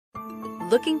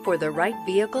Looking for the right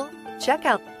vehicle? Check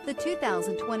out the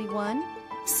 2021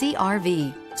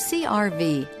 CR-V.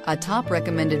 CR-V, a top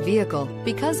recommended vehicle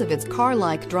because of its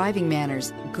car-like driving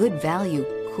manners, good value,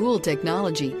 cool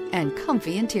technology, and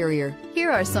comfy interior.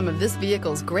 Here are some of this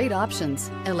vehicle's great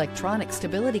options: electronic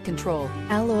stability control,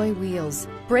 alloy wheels,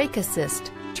 brake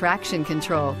assist, traction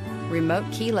control, remote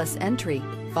keyless entry,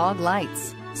 fog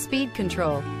lights, speed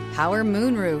control, power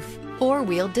moonroof,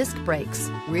 four-wheel disc brakes,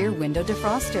 rear window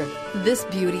defroster. This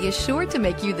beauty is sure to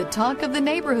make you the talk of the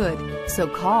neighborhood. So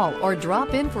call or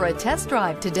drop in for a test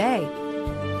drive today.